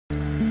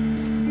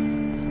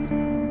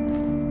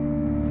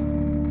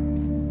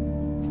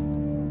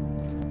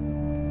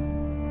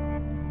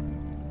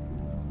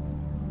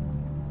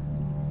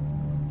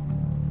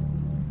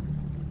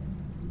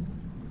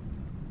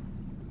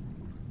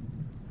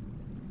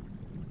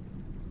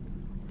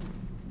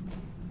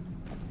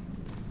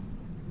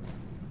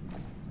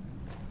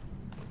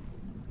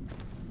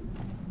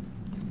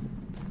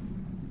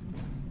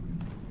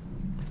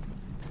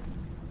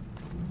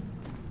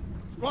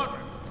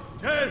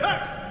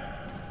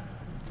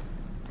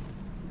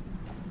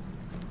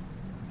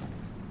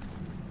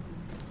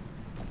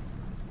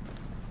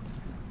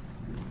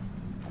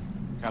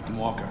Captain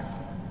Walker,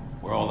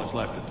 we're all that's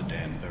left at the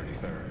damn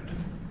 33rd.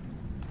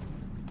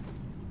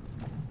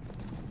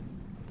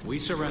 We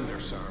surrender,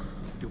 sir.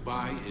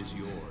 Dubai is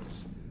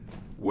yours.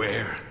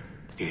 Where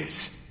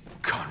is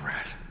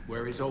Conrad?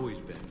 Where he's always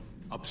been.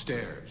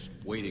 Upstairs,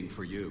 waiting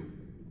for you.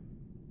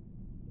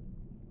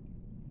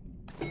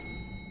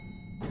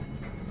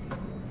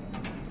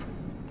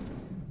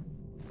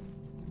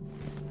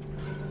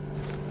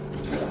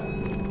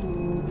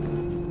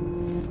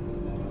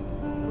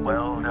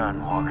 Well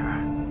done, Walker.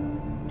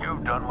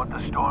 You've done what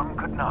the storm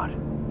could not.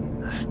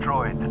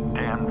 Destroyed the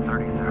damn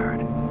 33rd.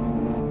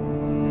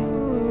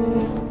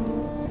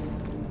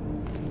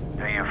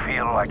 Do you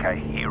feel like a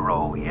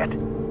hero yet?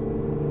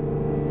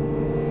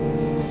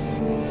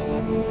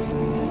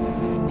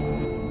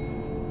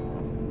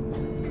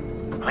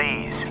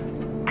 Please,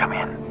 come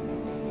in.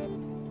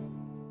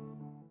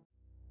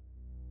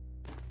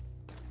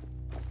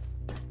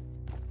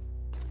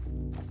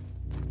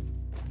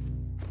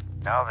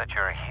 Now that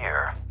you're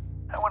here,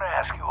 I want to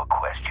ask you a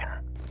question.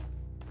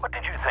 What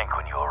did you think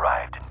when you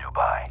arrived in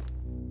Dubai?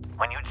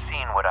 When you'd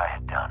seen what I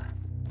had done?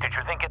 Did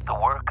you think it the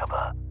work of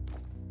a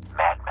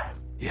madman?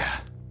 Yeah.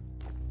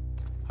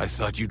 I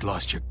thought you'd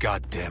lost your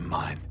goddamn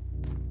mind.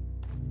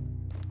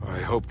 Or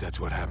I hope that's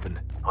what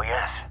happened. Oh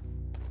yes.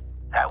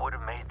 That would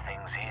have made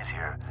things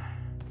easier.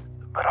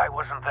 But I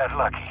wasn't that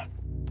lucky.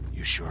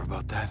 You sure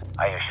about that?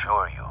 I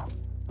assure you,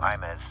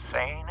 I'm as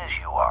sane as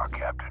you are,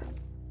 Captain.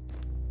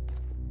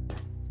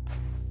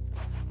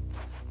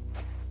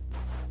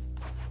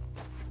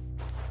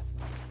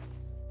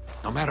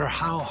 No matter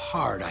how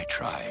hard I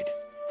tried,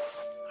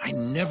 I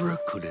never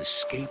could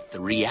escape the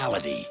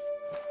reality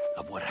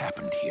of what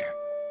happened here.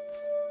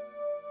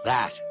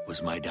 That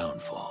was my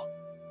downfall.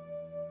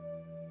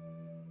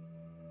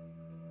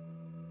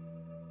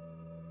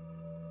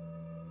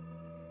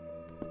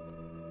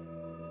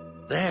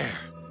 There,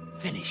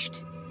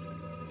 finished.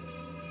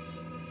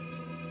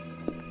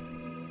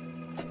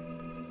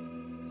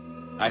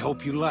 I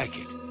hope you like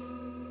it.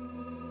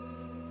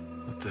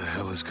 What the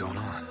hell is going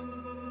on?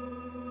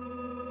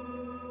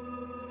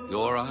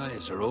 Your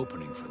eyes are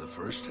opening for the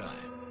first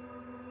time.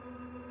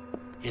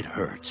 It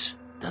hurts,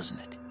 doesn't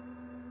it?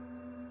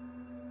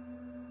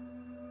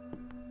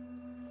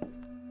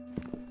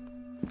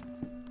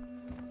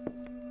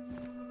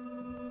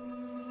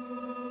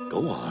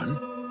 Go on.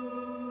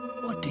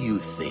 What do you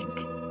think?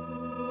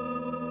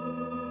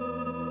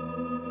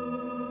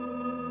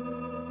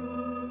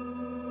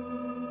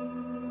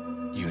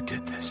 You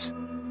did this.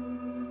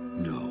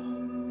 No,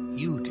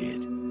 you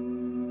did.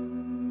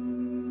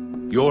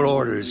 Your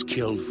orders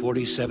killed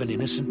 47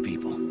 innocent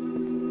people.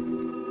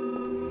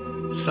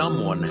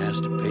 Someone has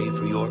to pay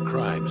for your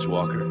crimes,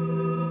 Walker.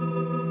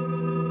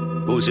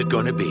 Who's it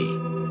gonna be?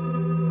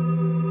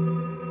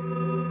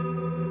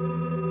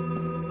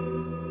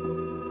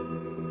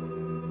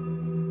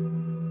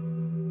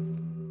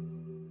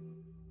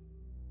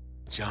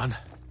 John?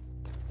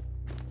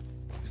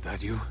 Is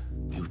that you?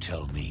 You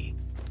tell me.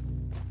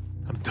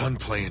 I'm done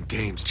playing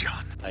games,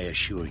 John. I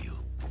assure you,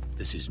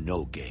 this is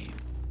no game.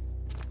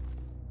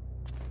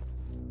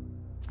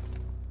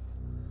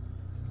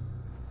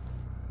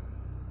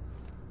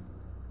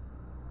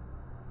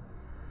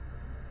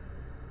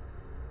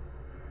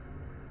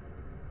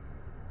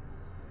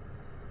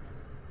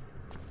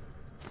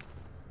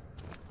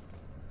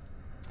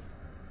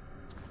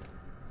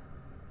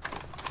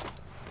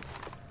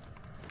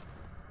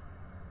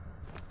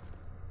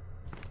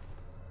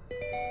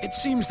 It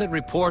seems that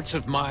reports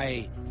of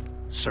my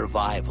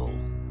survival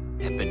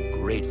have been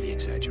greatly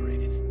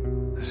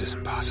exaggerated. This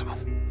isn't possible.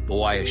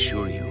 Though I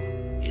assure you,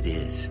 it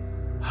is.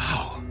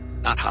 How?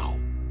 Not how.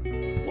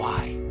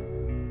 Why?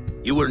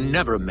 You were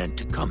never meant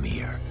to come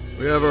here.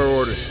 We have our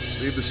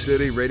orders. Leave the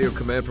city, radio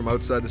command from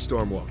outside the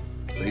storm wall.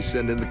 They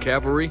send in the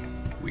cavalry,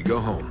 we go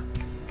home.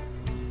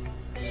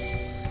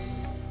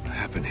 What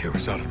happened here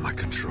was out of my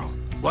control.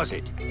 Was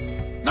it?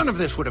 None of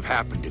this would have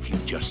happened if you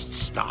just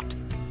stopped.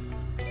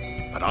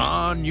 But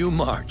on you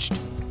marched.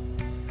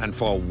 And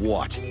for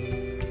what?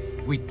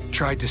 We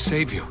tried to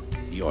save you.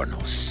 You're no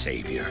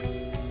savior.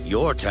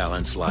 Your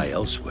talents lie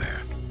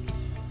elsewhere.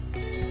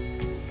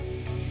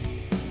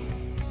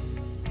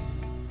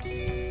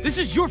 This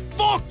is your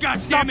fault,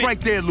 goddammit! Stop right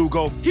there,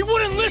 Lugo. He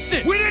wouldn't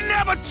listen! We didn't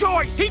have a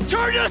choice! He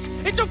turned us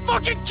into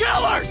fucking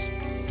killers!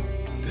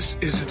 This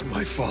isn't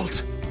my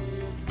fault.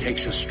 It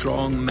takes a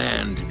strong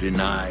man to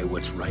deny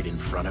what's right in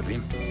front of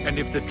him. And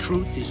if the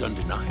truth is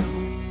undeniable,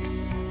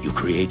 you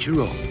create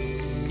your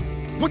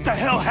own. What the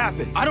hell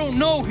happened? I don't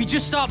know, he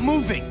just stopped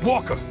moving.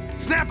 Walker,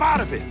 snap out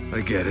of it!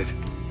 I get it.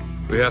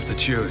 We have to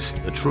choose.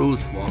 The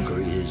truth, Walker,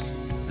 is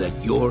that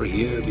you're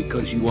here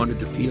because you wanted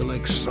to feel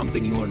like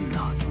something you're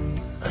not.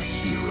 A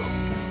hero.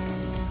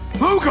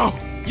 Lugo!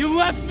 You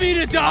left me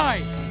to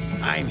die!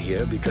 I'm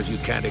here because you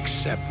can't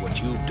accept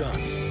what you've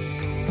done.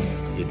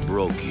 It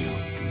broke you.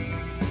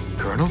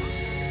 Colonel?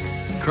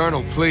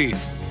 Colonel,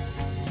 please.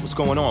 What's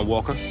going on,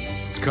 Walker?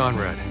 It's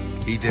Conrad.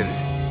 He did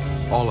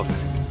it. All of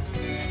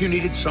it. You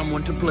needed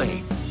someone to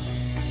blame,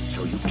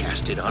 so you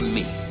cast it on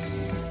me.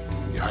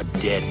 A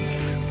dead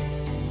man.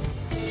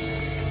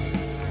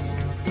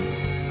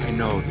 I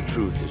know the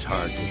truth is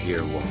hard to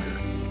hear, Walker,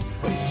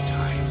 but it's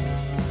time.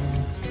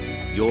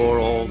 You're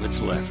all that's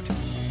left,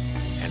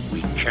 and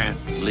we can't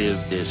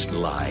live this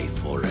lie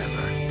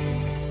forever.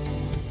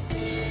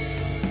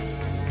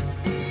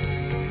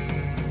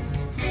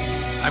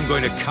 I'm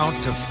going to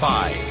count to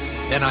 5,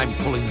 then I'm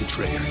pulling the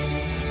trigger.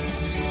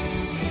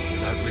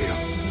 Not real.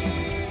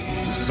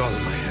 This is all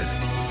in my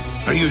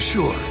head. Are you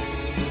sure?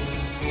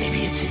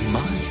 Maybe it's in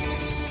mine.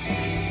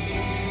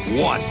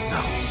 1.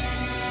 No.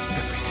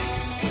 Everything.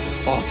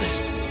 All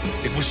this.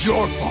 It was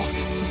your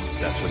fault.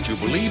 That's what you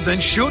believe, then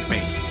shoot me.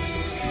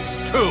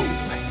 2.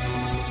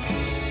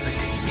 I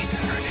didn't mean to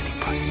hurt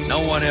anybody. No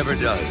one ever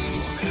does,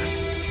 Walker.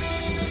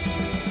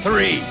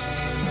 3.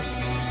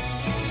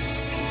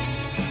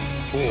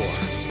 4.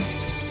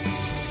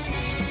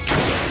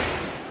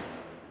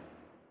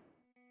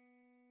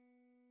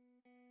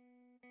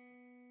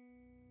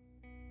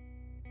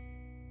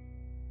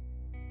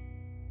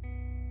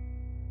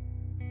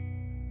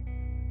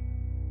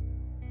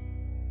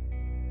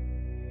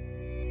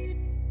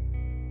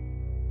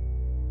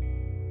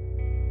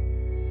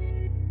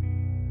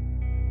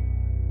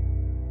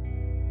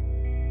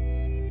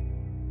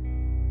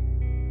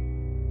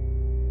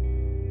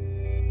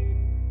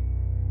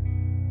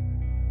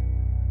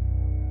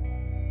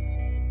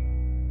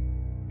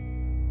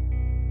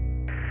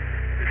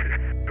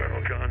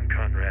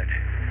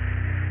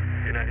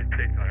 United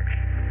States Army.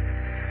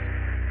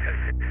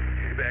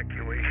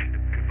 Evacuation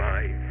of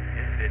Dubai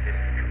ended in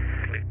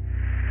complete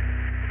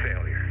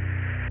failure.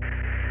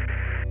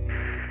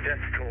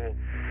 Death toll,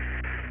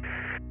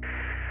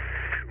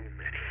 too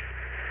many.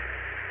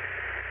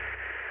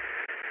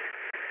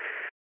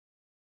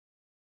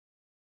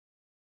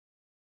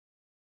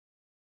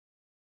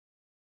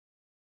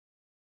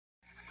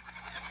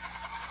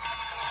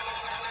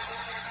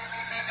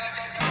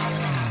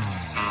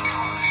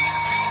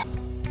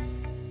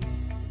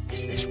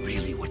 Is this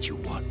really what you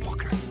want,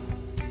 Walker?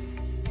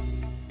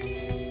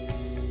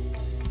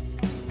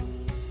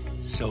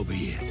 So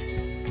be it.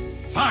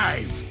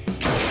 5!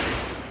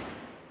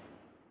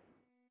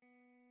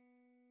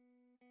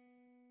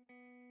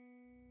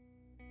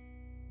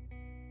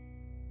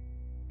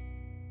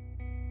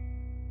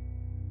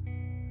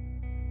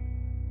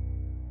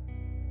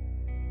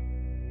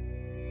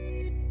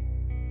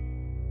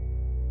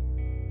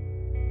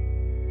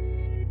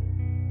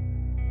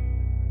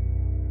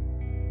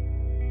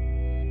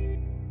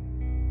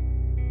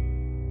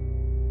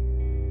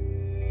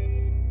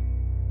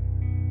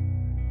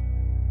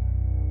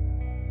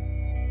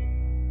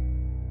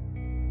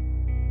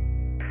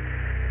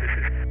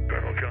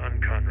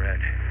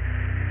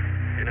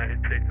 United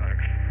States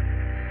Army.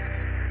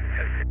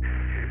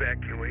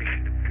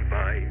 Evacuation of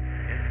Dubai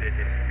ended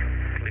in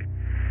complete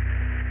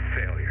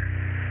failure.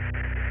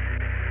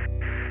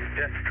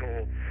 Death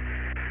toll,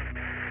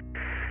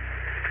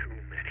 too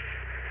many.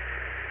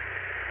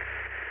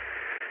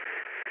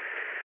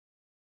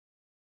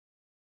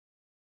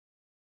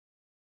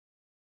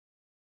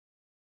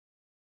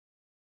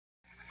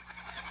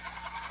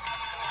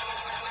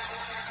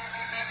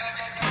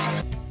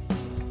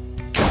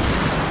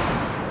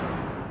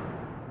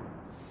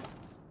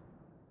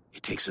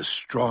 It takes a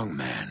strong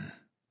man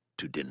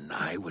to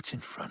deny what's in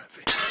front of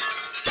him.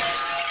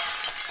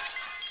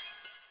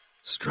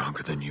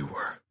 Stronger than you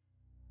were.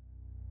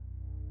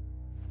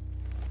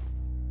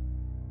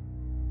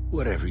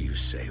 Whatever you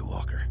say,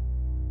 Walker.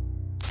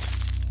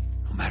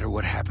 No matter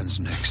what happens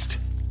next,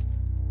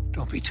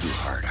 don't be too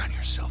hard on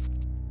yourself.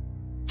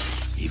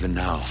 Even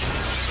now,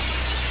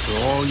 for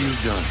all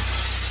you've done,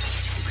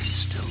 you can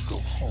still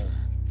go home.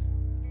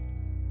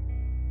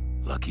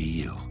 Lucky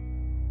you.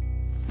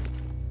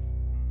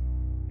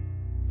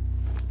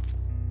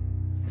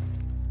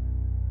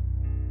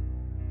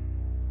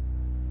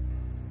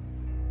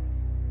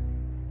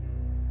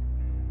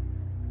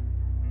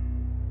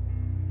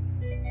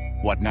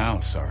 What now,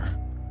 sir?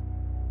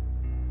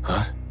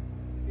 Huh?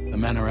 The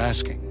men are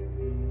asking.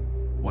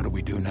 What do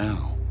we do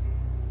now?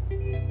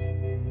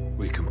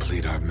 We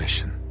complete our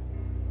mission.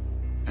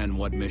 And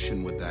what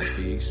mission would that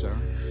be, sir?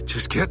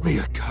 Just get me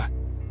a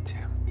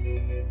goddamn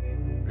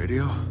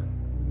radio.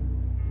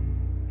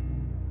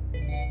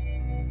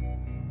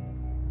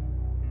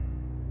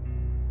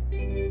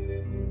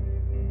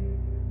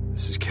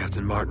 This is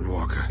Captain Martin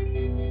Walker,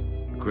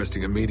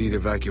 requesting immediate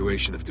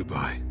evacuation of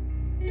Dubai.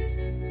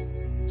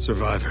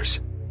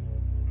 Survivors.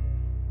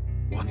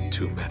 One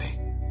too many.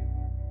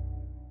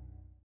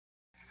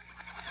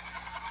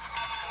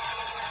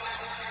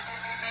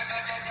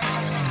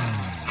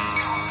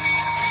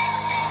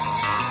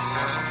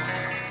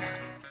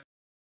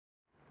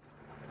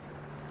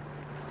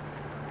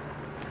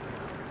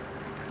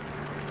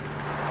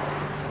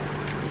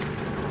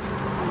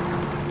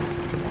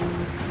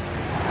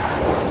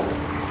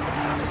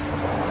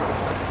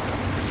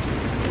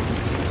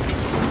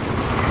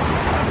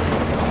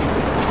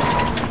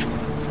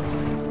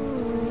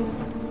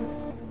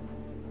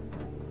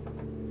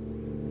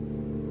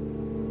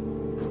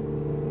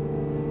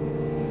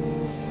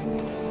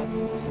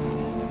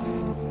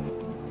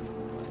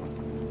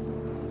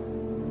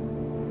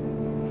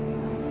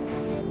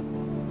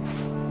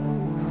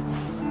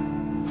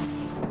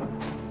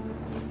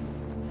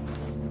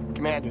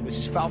 Commander, this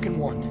is Falcon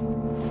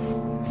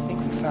 1. I think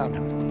we found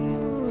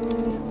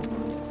him.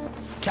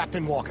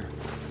 Captain Walker.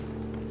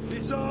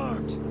 He's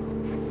armed!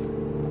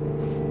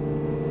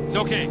 It's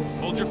okay.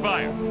 Hold your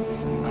fire.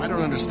 I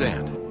don't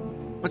understand.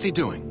 What's he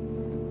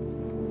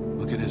doing?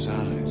 Look at his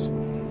eyes.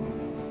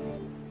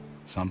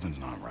 Something's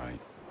not right.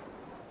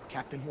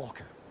 Captain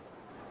Walker,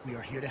 we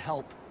are here to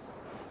help.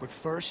 But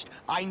first,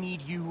 I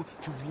need you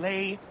to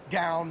lay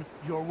down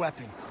your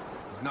weapon.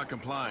 He's not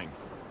complying.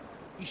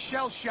 He's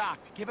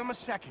shell-shocked. Give him a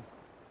second.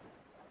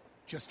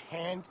 Just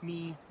hand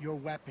me your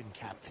weapon,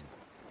 Captain.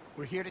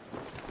 We're here to...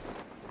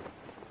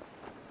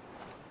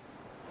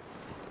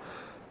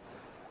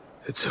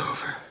 It's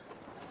over.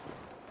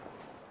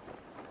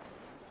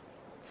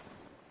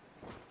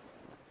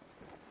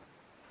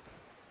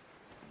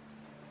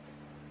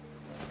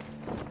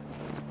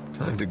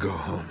 Time to go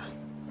home.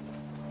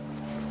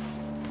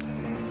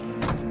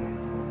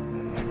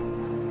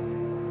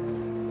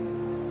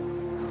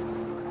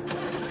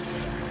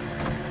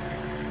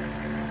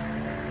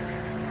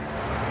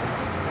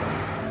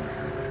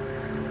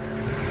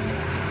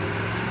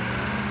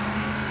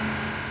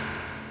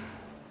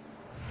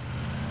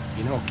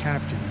 You know,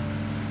 Captain,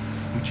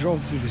 we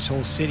drove through this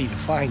whole city to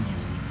find you.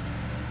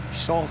 We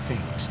saw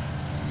things.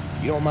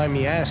 You don't mind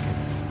me asking,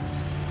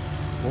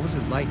 what was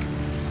it like?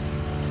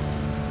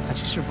 How'd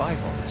you survive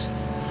all this?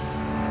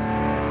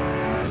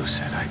 Who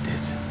said I did?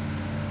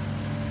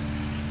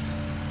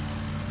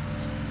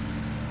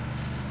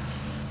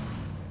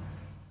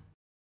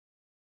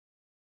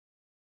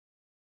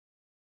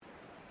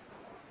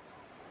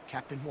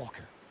 Captain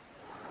Walker,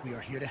 we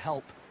are here to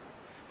help.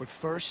 But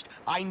first,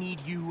 I need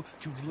you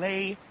to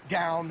lay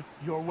down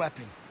your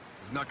weapon.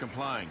 He's not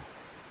complying.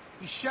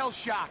 He's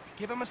shell-shocked.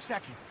 Give him a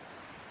second.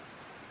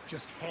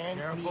 Just hand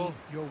me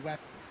your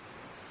weapon.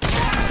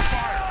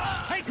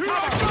 Take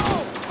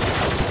cover!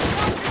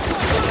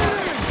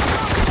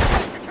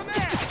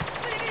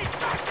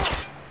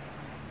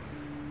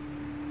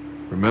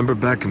 Remember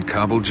back in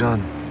Kabul,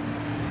 John?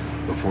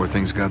 Before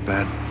things got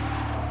bad?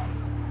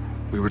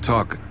 We were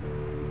talking.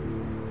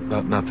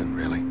 About nothing,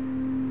 really.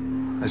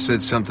 I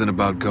said something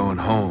about going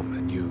home,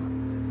 and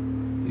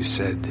you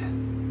said...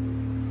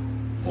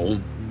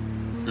 Home?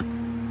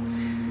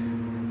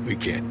 We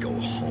can't go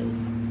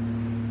home.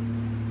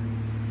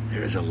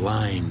 There is a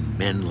line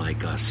men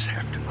like us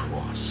have to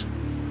cross.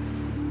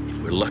 If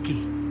we're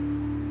lucky,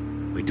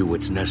 we do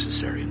what's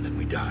necessary and then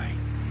we die.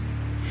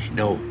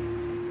 No.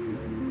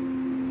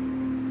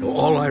 No,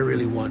 all I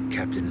really want,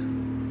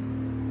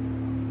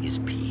 Captain, is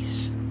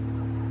peace.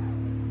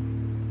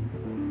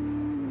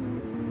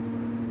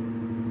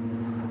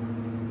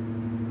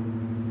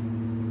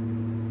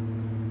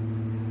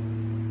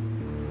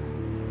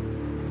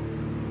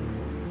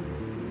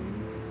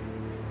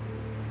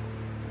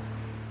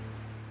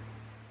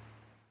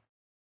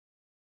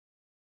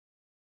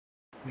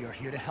 We are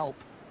here to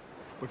help.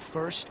 But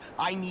first,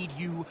 I need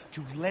you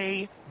to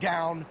lay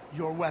down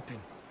your weapon.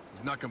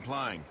 He's not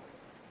complying.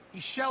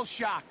 He's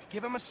shell-shocked.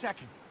 Give him a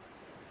second.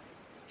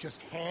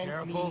 Just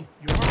hand me your...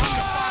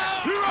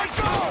 Here I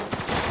go!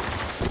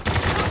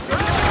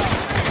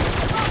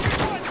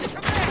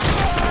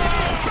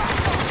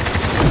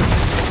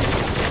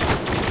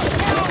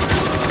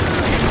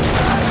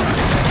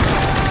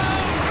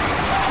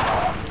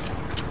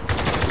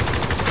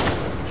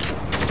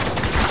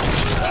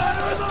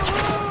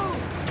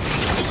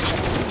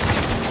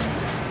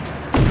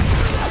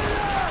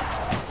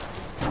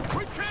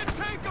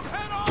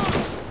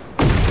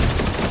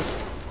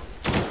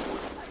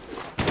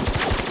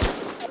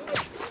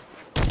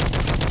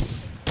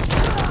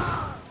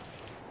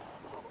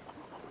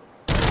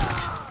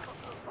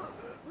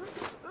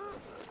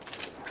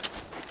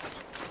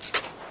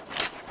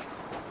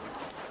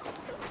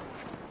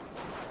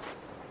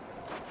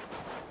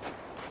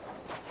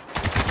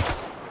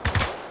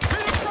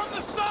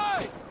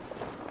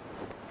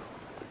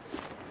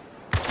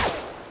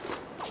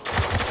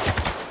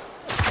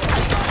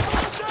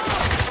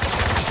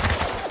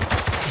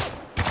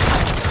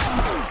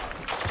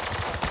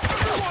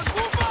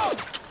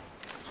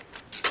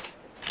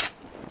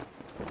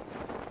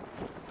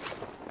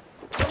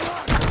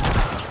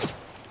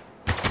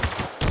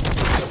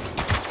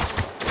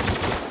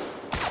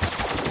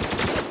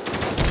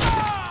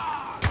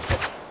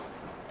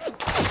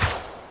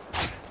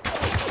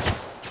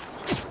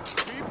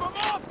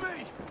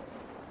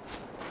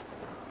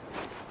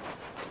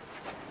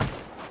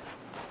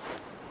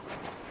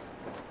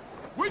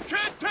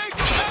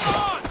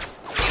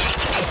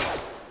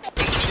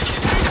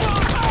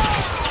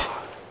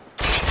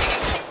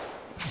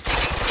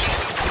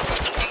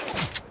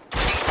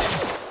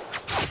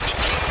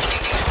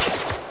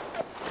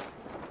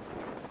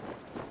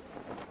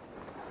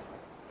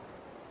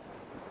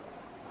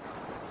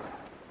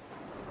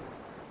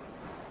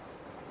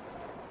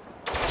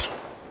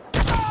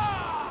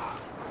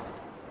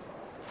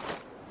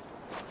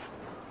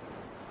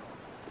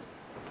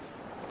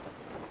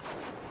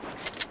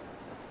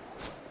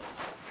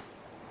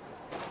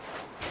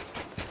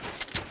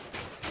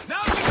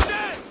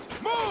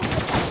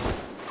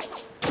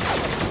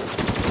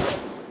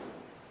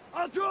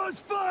 I'll draw his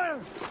fire!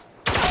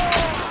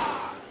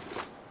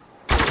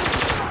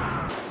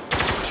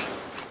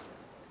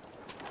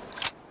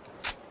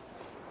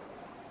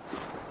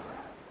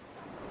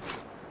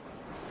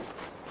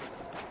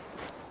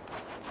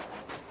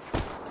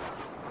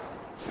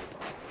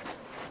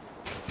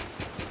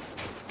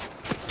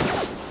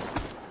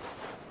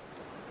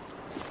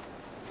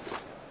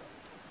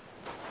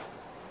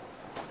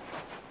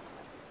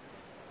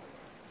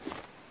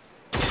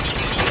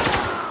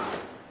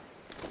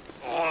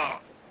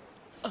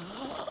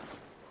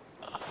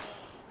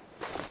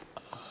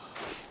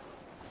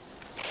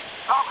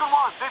 Falcon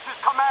 1, this is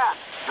Command.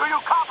 Do you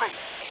copy?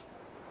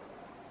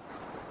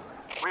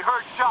 We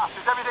heard shots.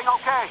 Is everything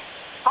okay?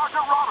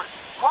 Sergeant Roberts,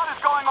 what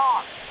is going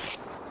on?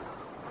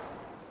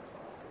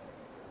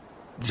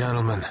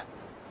 Gentlemen,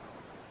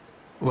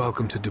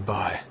 welcome to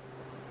Dubai.